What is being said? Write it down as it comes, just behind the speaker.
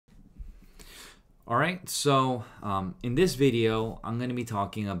All right, so in this video, I'm going to be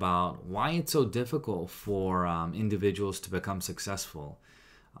talking about why it's so difficult for individuals to become successful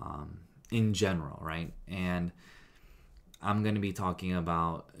in general, right? And I'm going to be talking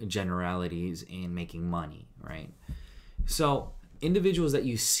about generalities in making money, right? So, individuals that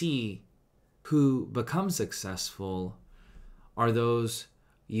you see who become successful are those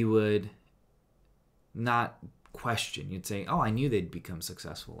you would not question. You'd say, oh, I knew they'd become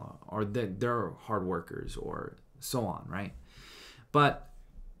successful, or that they're hard workers, or so on, right? But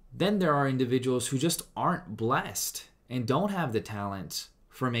then there are individuals who just aren't blessed and don't have the talent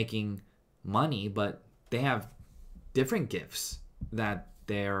for making money, but they have different gifts that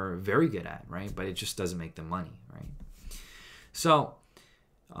they're very good at, right? But it just doesn't make them money, right? So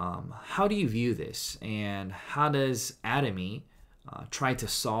how do you view this, and how does atomy try to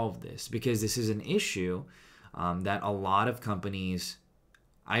solve this? Because this is an issue that a lot of companies,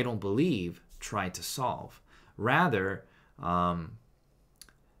 I don't believe, try to solve. Rather,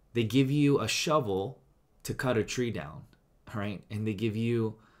 they give you a shovel to cut a tree down, right? And they give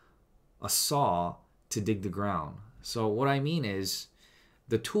you a saw to dig the ground. So what I mean is,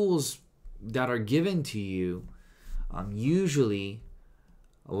 the tools that are given to you usually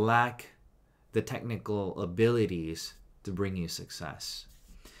lack the technical abilities to bring you success.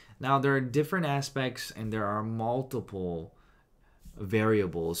 Now, there are different aspects and there are multiple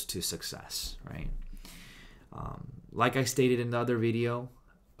variables to success, right? Like I stated in the other video,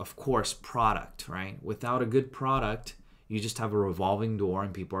 of course, product, right? Without a good product, you just have a revolving door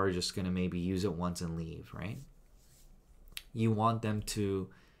and people are just going to maybe use it once and leave, right? You want them to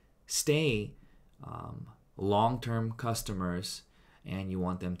stay long-term customers, and you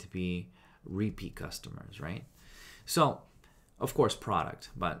want them to be repeat customers, right? So, of course, product,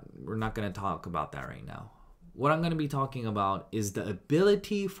 but we're not going to talk about that right now. What I'm going to be talking about is the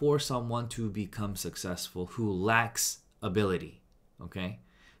ability for someone to become successful who lacks ability, okay?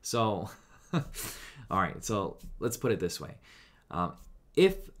 So, all right, so let's put it this way.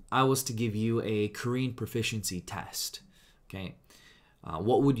 If I was to give you a Korean proficiency test, okay,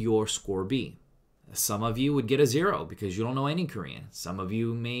 what would your score be? Some of you would get a 0 because you don't know any Korean. Some of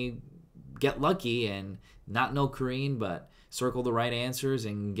you may get lucky and not know Korean, but circle the right answers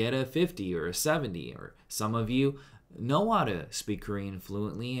and get a 50 or a 70. Or some of you know how to speak Korean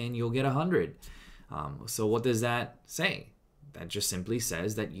fluently and you'll get 100. So what does that say? That just simply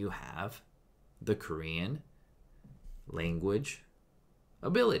says that you have the Korean language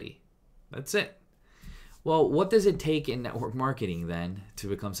ability. That's it. Well, what does it take in network marketing then to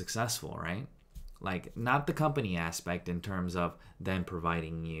become successful, right? Like, not the company aspect in terms of them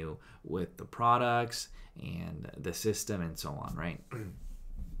providing you with the products and the system and so on, right?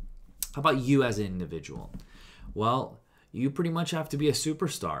 How about you as an individual? Well, you pretty much have to be a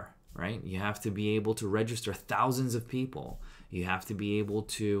superstar, right? You have to be able to register thousands of people. You have to be able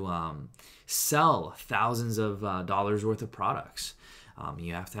to sell thousands of dollars worth of products.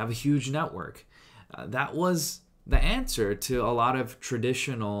 You have to have a huge network. That was the answer to a lot of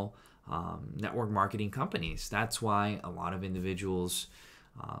traditional network marketing companies. That's why a lot of individuals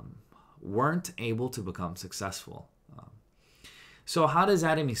weren't able to become successful. So how does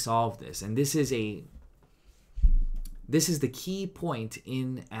atomy solve this? And this is the key point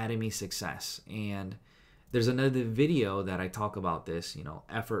in atomy success. And there's another video that I talk about this,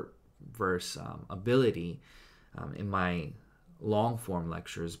 effort versus ability in my long form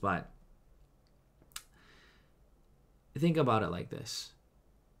lectures. But think about it like this.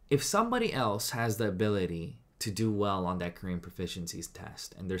 If somebody else has the ability to do well on that Korean proficiency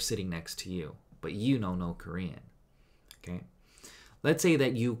test and they're sitting next to you, but you know no Korean, okay? Let's say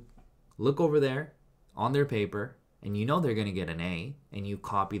that you look over there on their paper and you know they're going to get an A and you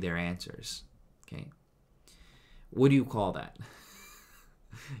copy their answers, okay? What do you call that?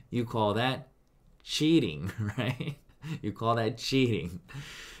 You call that cheating, right? You call that cheating.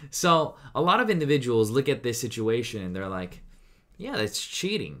 So a lot of individuals look at this situation and they're like, yeah, that's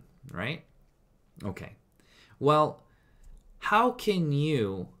cheating, right? Okay. Well, how can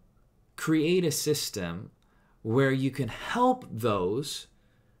you create a system where you can help those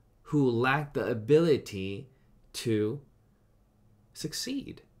who lack the ability to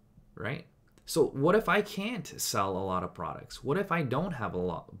succeed, right? So what if I can't sell a lot of products? What if I don't have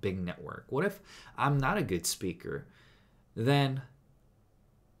a big network? What if I'm not a good speaker? Then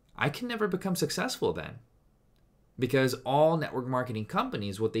I can never become successful then. Because all network marketing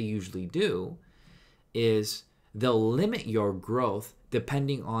companies, what they usually do is they'll limit your growth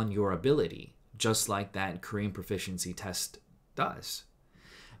depending on your ability, just like that Korean proficiency test does.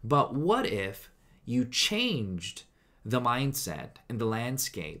 But what if you changed the mindset and the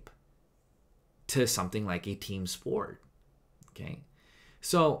landscape to something like a team sport. Okay.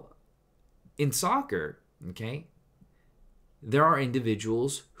 So in soccer, okay, there are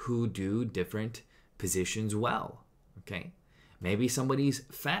individuals who do different positions well. Okay. Maybe somebody's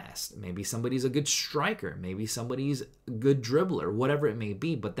fast. Maybe somebody's a good striker. Maybe somebody's a good dribbler, whatever it may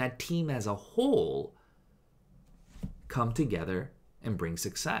be. But that team as a whole come together and bring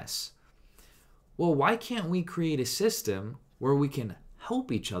success. Well, why can't we create a system where we can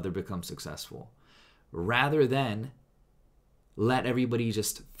help each other become successful rather than let everybody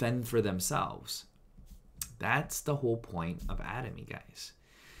just fend for themselves? That's the whole point of atomy, guys.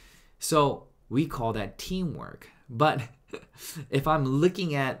 So we call that teamwork. But if I'm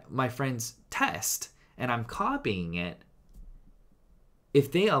looking at my friend's test and I'm copying it,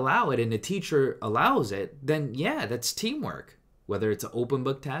 if they allow it and the teacher allows it, then yeah, that's teamwork. Whether it's an open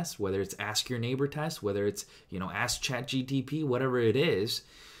book test, whether it's ask your neighbor test, whether it's, ask ChatGPT, whatever it is,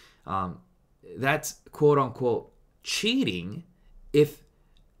 that's quote unquote cheating if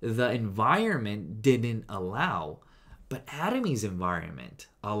the environment didn't allow. But Atomy's environment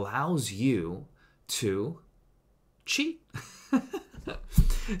allows you to cheat.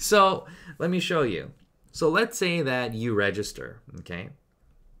 So let me show you. So let's say that you register, okay,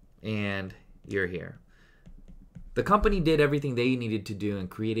 and you're here. The company did everything they needed to do and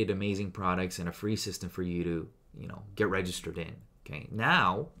created amazing products and a free system for you to, get registered in. Okay.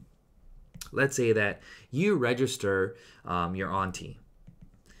 Now, let's say that you register your auntie,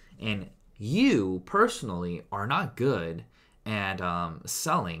 and you personally are not good at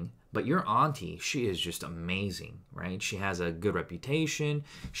selling. But your auntie, she is just amazing, right? She has a good reputation,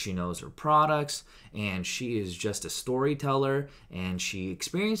 she knows her products, and she is just a storyteller, and she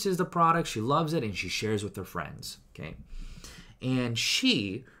experiences the product, she loves it, and she shares with her friends, okay? And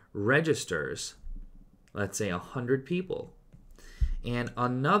she registers, let's say 100 people. And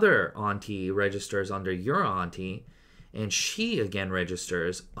another auntie registers under your auntie, and she again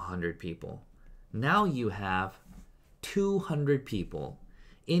registers 100 people. Now you have 200 people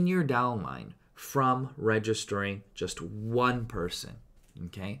in your downline from registering just one person,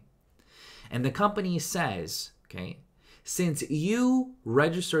 okay? And the company says, okay, since you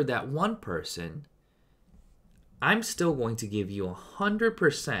registered that one person, I'm still going to give you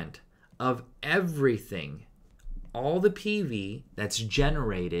 100% of everything, all the PV that's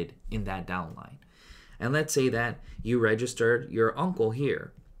generated in that downline. And let's say that you registered your uncle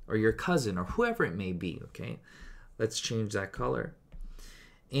here, or your cousin, or whoever it may be, okay? Let's change that color.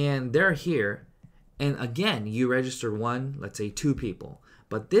 And they're here, and again, you registered one, let's say 2 people.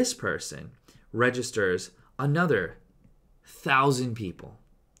 But this person registers another 1,000 people,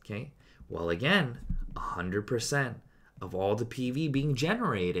 okay? Well, again, 100% of all the PV being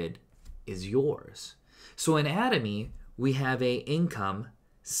generated is yours. So in Atomy, we have a income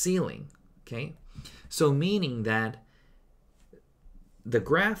ceiling, okay? So meaning that the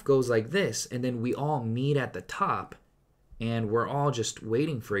graph goes like this, and then we all meet at the top, and we're all just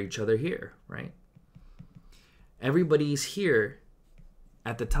waiting for each other here, right? Everybody's here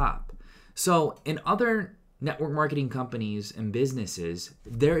at the top. So in other network marketing companies and businesses,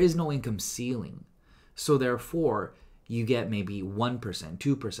 there is no income ceiling. So therefore, you get maybe 1%, 2%,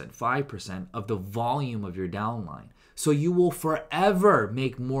 5% of the volume of your downline. So you will forever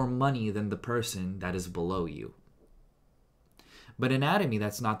make more money than the person that is below you. But in Atomy,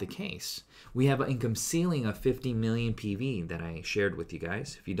 that's not the case. We have an income ceiling of 50 million PV that I shared with you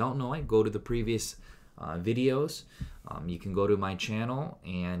guys. If you don't know it, go to the previous videos. You can go to my channel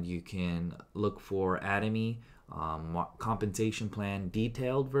and you can look for Atomy compensation plan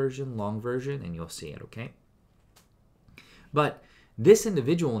detailed version, long version, and you'll see it, okay? But this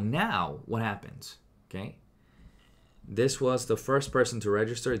individual now, what happens, okay? This was the first person to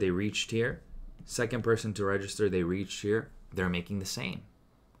register, they reached here. Second person to register, they reached here. They're making the same.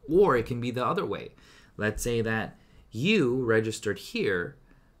 Or it can be the other way. Let's say that you registered here,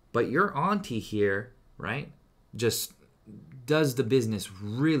 but your auntie here, right, just does the business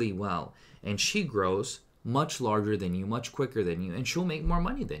really well. And she grows much larger than you, much quicker than you, and she'll make more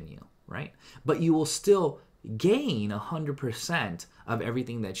money than you, right? But you will still gain 100% of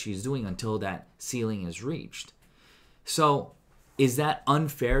everything that she's doing until that ceiling is reached. So is that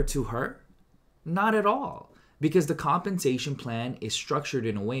unfair to her? Not at all. Because the compensation plan is structured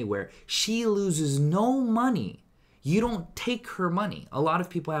in a way where she loses no money. You don't take her money. A lot of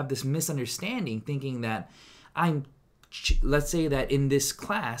people have this misunderstanding thinking that let's say that in this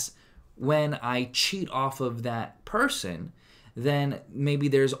class, when I cheat off of that person, then maybe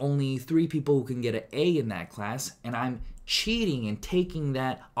there's only 3 people who can get an A in that class, and I'm cheating and taking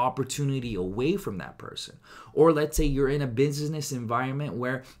that opportunity away from that person. Or let's say you're in a business environment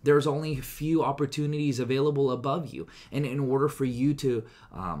where there's only a few opportunities available above you, and in order for you to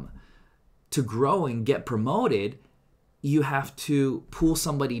grow and get promoted, you have to pull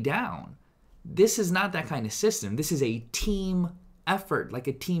somebody down. This is not that kind of system. This is a team effort, like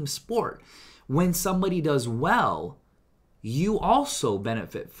a team sport. When somebody does well, you also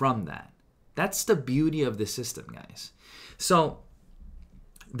benefit from that. That's the beauty of the system, guys. So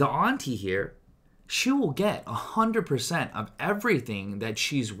the auntie here, she will get 100% of everything that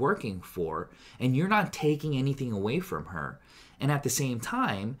she's working for, and you're not taking anything away from her. And at the same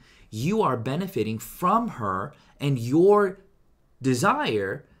time, you are benefiting from her and your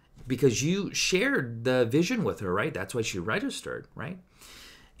desire, because you shared the vision with her, right? That's why she registered, right?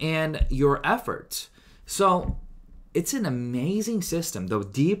 And your efforts. So it's an amazing system. The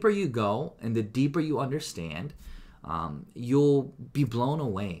deeper you go and the deeper you understand, you'll be blown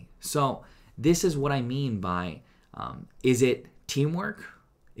away. So this is what I mean by, is it teamwork?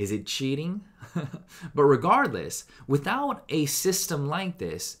 Is it cheating? But regardless, without a system like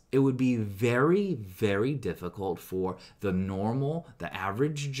this, it would be very, very difficult for the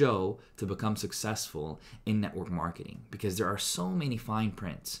average Joe to become successful in network marketing, because there are so many fine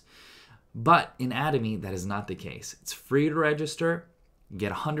prints. But in Atomy, that is not the case. It's free to register,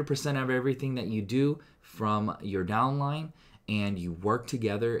 get 100% of everything that you do from your downline, and you work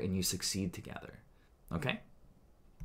together and you succeed together. Okay?